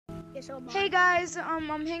Okay, so Hey guys, I'm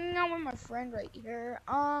hanging out with my friend right here.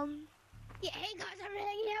 Yeah, hey guys, I'm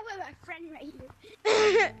hanging out with my friend right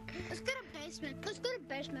here. Let's go to basement. Let's go to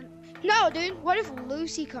basement. No, dude. What if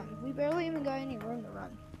Lucy comes? We barely even got any room to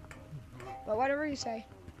run. But whatever you say.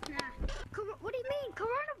 Nah. What do you mean?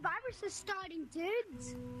 Coronavirus is starting,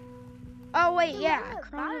 dudes. Oh wait, yeah,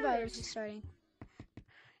 coronavirus is starting.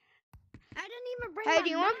 I didn't even bring Hey, my do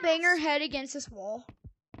you want to bang her head against this wall?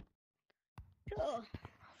 Sure.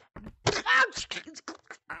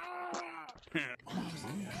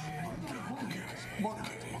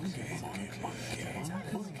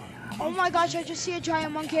 Oh my gosh, I just see a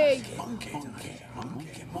giant monkey.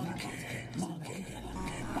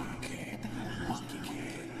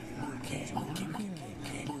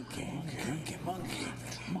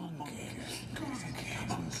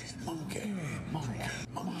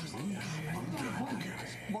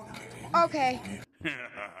 Okay.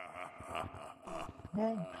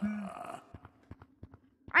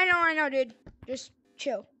 I know, dude. Just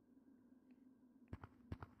chill.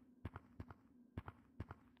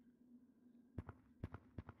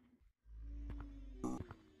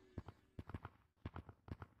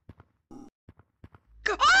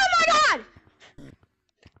 Oh my god!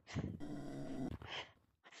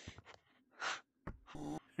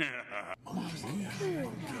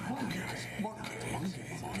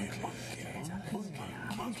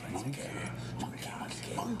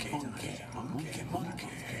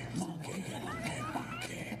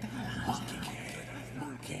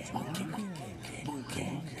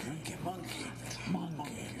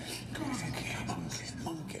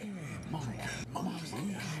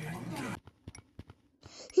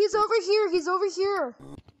 He's over here, he's over here.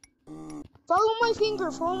 Follow my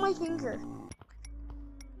finger, follow my finger.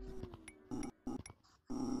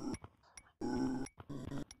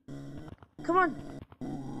 Come on.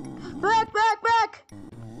 Back, back, back!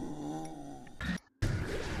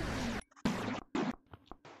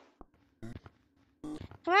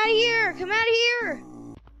 Come out of here, come out of here!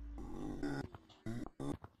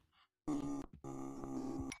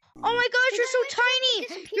 Oh my gosh, you're so tiny!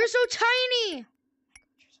 You're so tiny!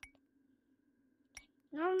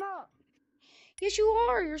 No, I'm not. Yes, you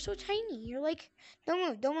are. You're so tiny. You're like, don't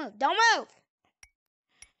move, don't move, don't move!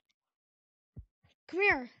 Come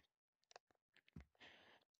here.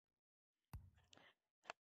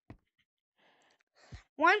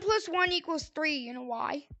 One plus one equals 3. You know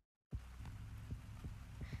why?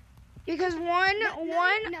 Because one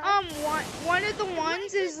of the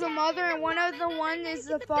ones is the mother, and one of the one is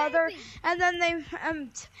the father, and then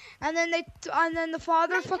the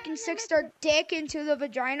father fucking sticks their dick into the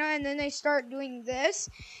vagina, and then they start doing this,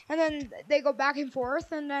 and then they go back and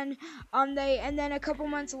forth, and then a couple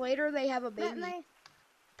months later they have a baby.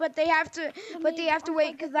 But they have to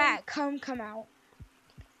wait for that come out.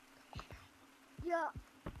 Yeah.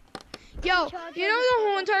 Yo, you know the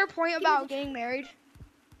whole entire point about getting married?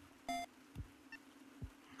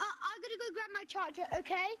 I'm gonna go grab my charger,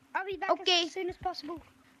 okay? I'll be back as soon as possible.